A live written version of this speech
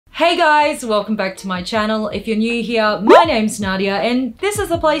Hey guys, welcome back to my channel. If you're new here, my name's Nadia and this is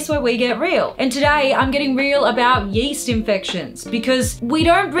the place where we get real. And today I'm getting real about yeast infections because we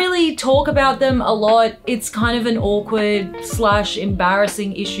don't really talk about them a lot. It's kind of an awkward /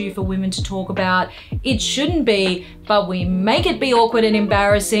 embarrassing issue for women to talk about. It shouldn't be, but we make it be awkward and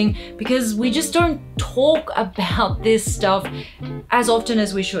embarrassing because we just don't talk about this stuff as often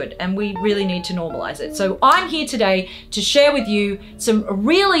as we should, and we really need to normalize it. So I'm here today to share with you some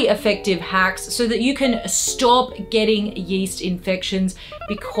really effective hacks so that you can stop getting yeast infections,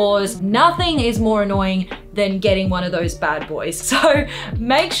 because nothing is more annoying than getting one of those bad boys. So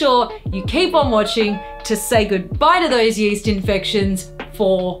make sure you keep on watching to say goodbye to those yeast infections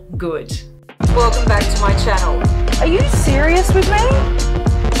for good. Welcome back to my channel. Are you serious with me?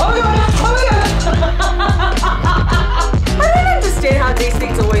 Oh my god! Oh my god! I don't understand how these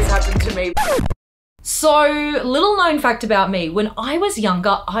things always happen to me. So, little known fact about me, when I was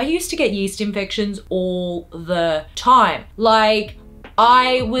younger, I used to get yeast infections all the time. Like,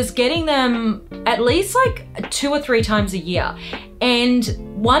 I was getting them at least like 2 or 3 times a year. And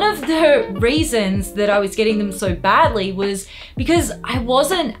one of the reasons that I was getting them so badly was because I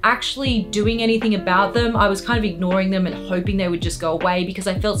wasn't actually doing anything about them. I was kind of ignoring them and hoping they would just go away because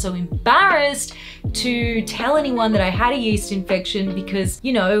I felt so embarrassed to tell anyone that I had a yeast infection, because,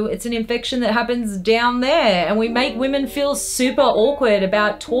 you know, it's an infection that happens down there and we make women feel super awkward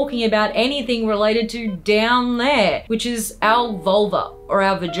about talking about anything related to down there, which is our vulva or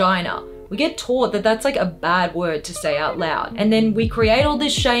our vagina. We get taught that that's like a bad word to say out loud. And then we create all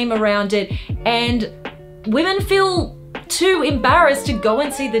this shame around it, and women feel too embarrassed to go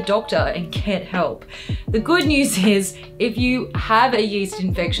and see the doctor and get help. The good news is, if you have a yeast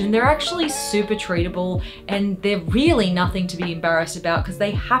infection, they're actually super treatable and they're really nothing to be embarrassed about because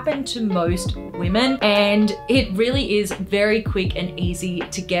they happen to most women, and it really is very quick and easy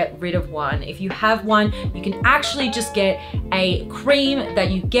to get rid of one. If you have one, you can actually just get a cream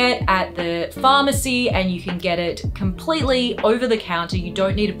that you get at the pharmacy and you can get it completely over the counter. You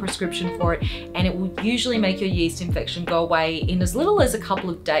don't need a prescription for it, and it will usually make your yeast infection go away in as little as a couple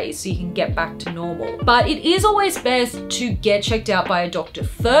of days, so you can get back to normal. But it is always best to get checked out by a doctor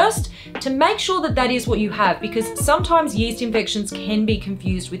first to make sure that that is what you have, because sometimes yeast infections can be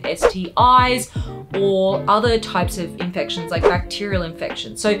confused with STIs or other types of infections like bacterial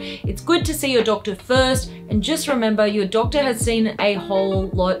infections. So it's good to see your doctor first, and just remember your doctor has seen a whole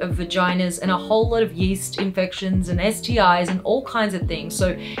lot of vaginas and a whole lot of yeast infections and STIs and all kinds of things.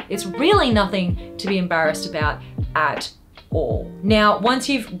 So it's really nothing to be embarrassed about at all. Now, once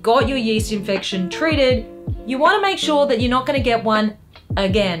you've got your yeast infection treated, you want to make sure that you're not going to get one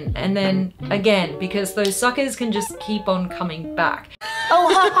again and then again, because those suckers can just keep on coming back.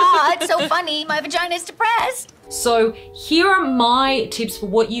 Oh, haha, it's so funny. My vagina's depressed. So here are my tips for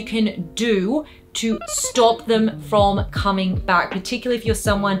what you can do to stop them from coming back, particularly if you're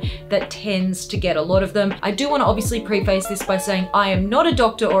someone that tends to get a lot of them. I do want to obviously preface this by saying I am not a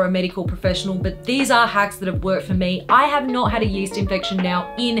doctor or a medical professional, but these are hacks that have worked for me. I have not had a yeast infection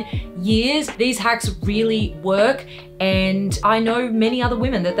now in years. These hacks really work, and I know many other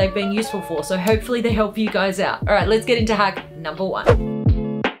women that they've been useful for, so hopefully they help you guys out. All right, let's get into hack number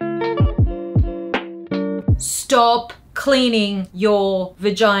 1. Stop cleaning your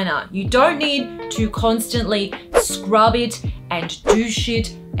vagina. You don't need to constantly scrub it and douche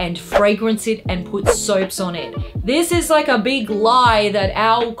it and fragrance it and put soaps on it. This is like a big lie that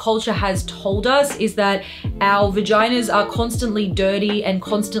our culture has told us, is that our vaginas are constantly dirty and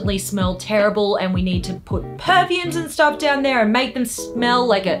constantly smell terrible and we need to put perfumes and stuff down there and make them smell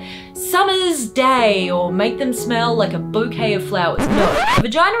like a summer's day or make them smell like a bouquet of flowers. No, a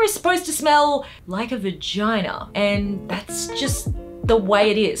vagina is supposed to smell like a vagina, and that's just the way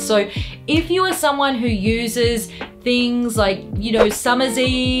it is. So if you are someone who uses things like, you know, Summer's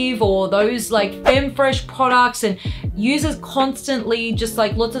Eve or those like FemFresh products and uses constantly just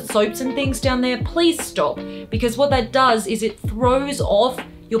like lots of soaps and things down there, please stop, because what that does is it throws off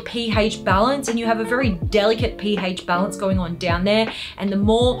your pH balance, and you have a very delicate pH balance going on down there, and the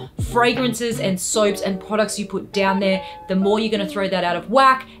more fragrances and soaps and products you put down there, the more you're going to throw that out of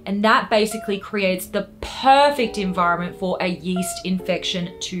whack, and that basically creates the perfect environment for a yeast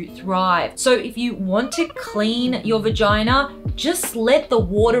infection to thrive. So if you want to clean your vagina, just let the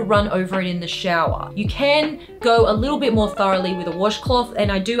water run over it in the shower. You can go a little bit more thoroughly with a washcloth,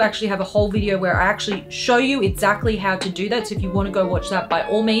 and I do actually have a whole video where I actually show you exactly how to do that, so if you want to go watch that, by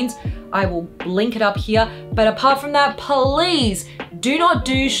all means, I will link it up here. But apart from that, please do not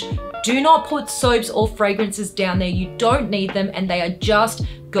douche, do not put soaps or fragrances down there. You don't need them, and they are just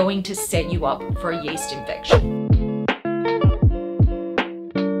going to set you up for a yeast infection.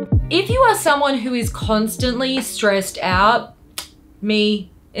 if you are someone who is constantly stressed out,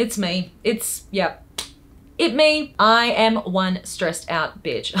 it's me. I am one stressed out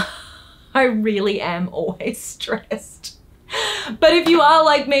bitch. I really am always stressed. But if you are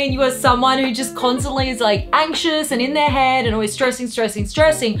like me and you are someone who just constantly is like anxious and in their head and always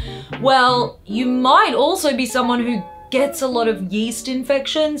stressing, well, you might also be someone who gets a lot of yeast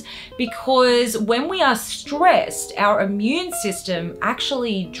infections, because when we are stressed, our immune system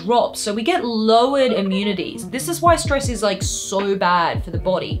actually drops. So we get lowered immunities. This is why stress is like so bad for the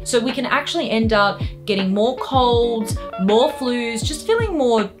body. So we can actually end up getting more colds, more flus, just feeling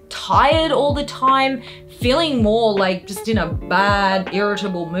more tired all the time, feeling more like just in a bad,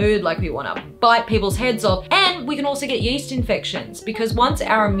 irritable mood, like we want to bite people's heads off. And we can also get yeast infections, because once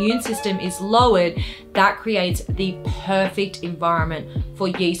our immune system is lowered, that creates the perfect environment for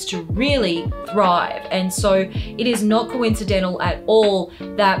yeast to really thrive. And so it is not coincidental at all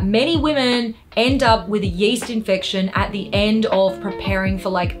that many women end up with a yeast infection at the end of preparing for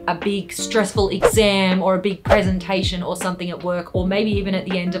like a big stressful exam or a big presentation or something at work, or maybe even at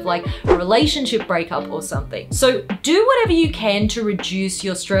the end of like a relationship breakup or something. So do whatever you can to reduce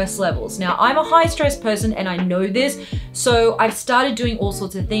your stress levels. Now, I'm a high stress person and I know this, so I've started doing all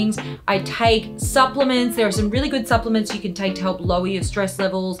sorts of things. I take supplements. There are some really good supplements you can take to help lower your stress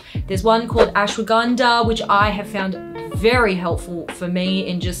levels. There's one called ashwagandha, which I have found very helpful for me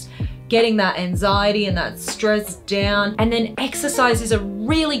in just getting that anxiety and that stress down. And then exercise is a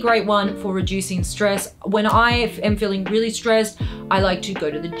really great one for reducing stress. When I am feeling really stressed, I like to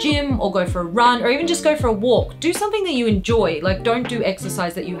go to the gym or go for a run or even just go for a walk. Do something that you enjoy. Like, don't do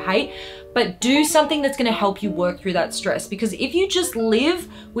exercise that you hate, but do something that's gonna help you work through that stress. Because if you just live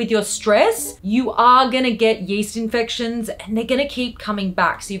with your stress, you are gonna get yeast infections and they're gonna keep coming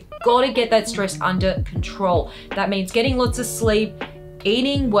back. So you've gotta get that stress under control. That means getting lots of sleep,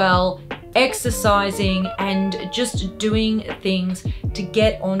 eating well, exercising, and just doing things to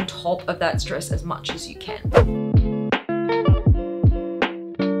get on top of that stress as much as you can.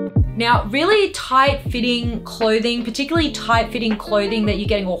 Now, really tight-fitting clothing, particularly tight-fitting clothing that you're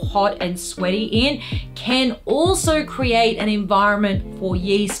getting all hot and sweaty in, can also create an environment for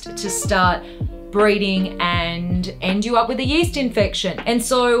yeast to start breeding and end you up with a yeast infection. And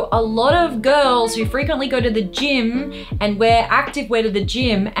so a lot of girls who frequently go to the gym and wear activewear to the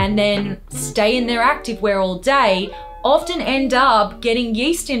gym and then stay in their activewear all day often end up getting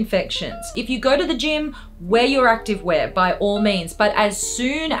yeast infections. If you go to the gym, wear your activewear by all means, but as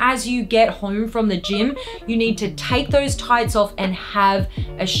soon as you get home from the gym, you need to take those tights off and have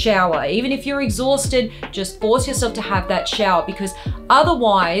a shower. Even if you're exhausted, just force yourself to have that shower, because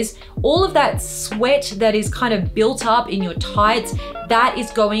otherwise all of that sweat that is kind of built up in your tights, that is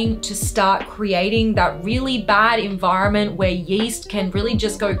going to start creating that really bad environment where yeast can really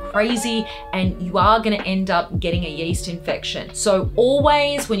just go crazy and you are going to end up getting a yeast infection. So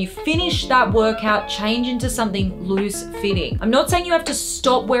always when you finish that workout, change into something loose fitting. I'm not saying you have to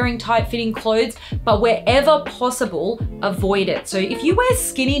stop wearing tight fitting clothes, but wherever possible, avoid it. So if you wear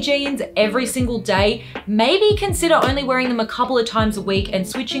skinny jeans every single day, maybe consider only wearing them a couple of times a week and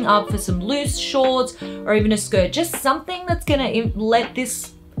switching up for some loose shorts or even a skirt. Just something that's gonna let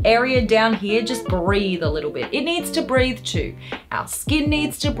this area down here just breathe a little bit. It needs to breathe too. Our skin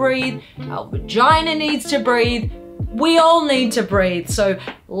needs to breathe, our vagina needs to breathe, we all need to breathe. So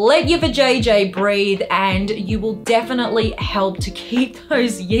let your vajayjay breathe and you will definitely help to keep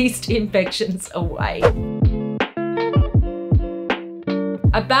those yeast infections away.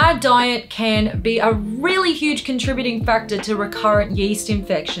 A bad diet can be a really huge contributing factor to recurrent yeast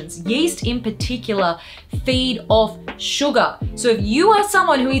infections. Yeast in particular feed off sugar. So if you are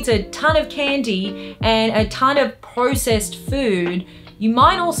someone who eats a ton of candy and a ton of processed food, you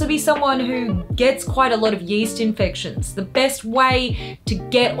might also be someone who gets quite a lot of yeast infections. The best way to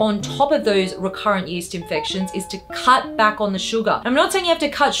get on top of those recurrent yeast infections is to cut back on the sugar. I'm not saying you have to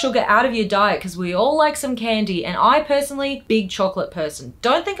cut sugar out of your diet, because we all like some candy, and I personally, big chocolate person.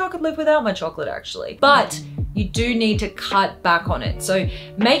 Don't think I could live without my chocolate actually, but you do need to cut back on it. So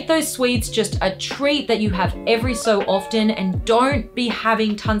make those sweets just a treat that you have every so often, and don't be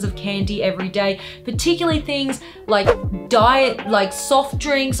having tons of candy every day, particularly things like diet, like soft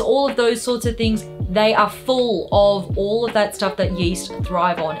drinks, all of those sorts of things. They are full of all of that stuff that yeast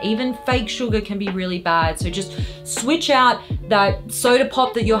thrive on. Even fake sugar can be really bad. So just switch out that soda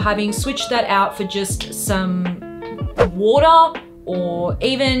pop that you're having, switch that out for just some water, or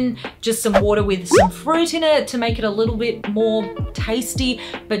even just some water with some fruit in it to make it a little bit more tasty,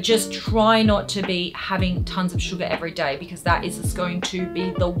 but just try not to be having tons of sugar every day, because that is just going to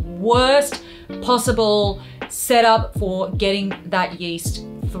be the worst possible setup for getting that yeast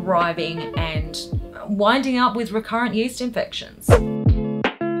thriving and winding up with recurrent yeast infections.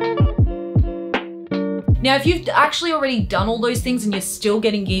 Now, if you've actually already done all those things and you're still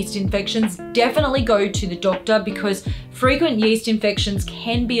getting yeast infections, definitely go to the doctor, because frequent yeast infections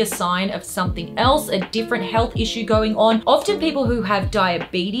can be a sign of something else, a different health issue going on. Often people who have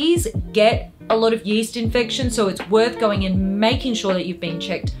diabetes get a lot of yeast infections, so it's worth going and making sure that you've been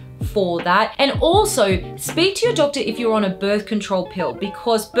checked for that. And also speak to your doctor if you're on a birth control pill,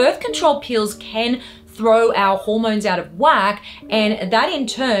 because birth control pills can throw our hormones out of whack, and that in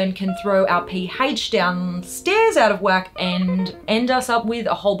turn can throw our pH downstairs out of whack and end us up with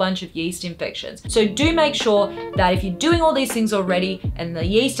a whole bunch of yeast infections. So do make sure that if you're doing all these things already and the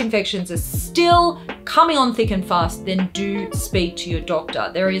yeast infections are still coming on thick and fast, then do speak to your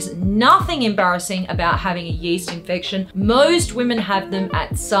doctor. There is nothing embarrassing about having a yeast infection. Most women have them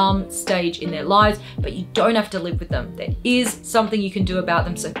at some stage in their lives, but you don't have to live with them. There is something you can do about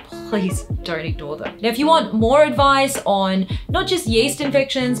them, so please don't ignore them. Now, if you want more advice on not just yeast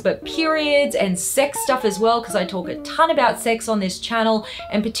infections, but periods and sex stuff as well, because I talk a ton about sex on this channel,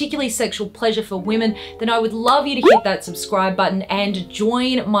 and particularly sexual pleasure for women, then I would love you to hit that subscribe button and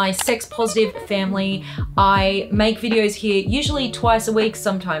join my sex positive family. I make videos here usually twice a week,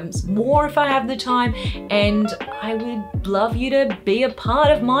 sometimes more if I have the time, and I would love you to be a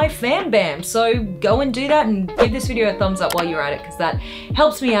part of my fam bam. So go and do that and give this video a thumbs up while you're at it, because that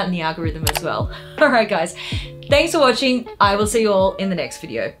helps me out in the algorithm as well. All right, guys, thanks for watching. I will see you all in the next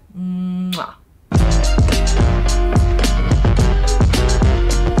video. Mwah.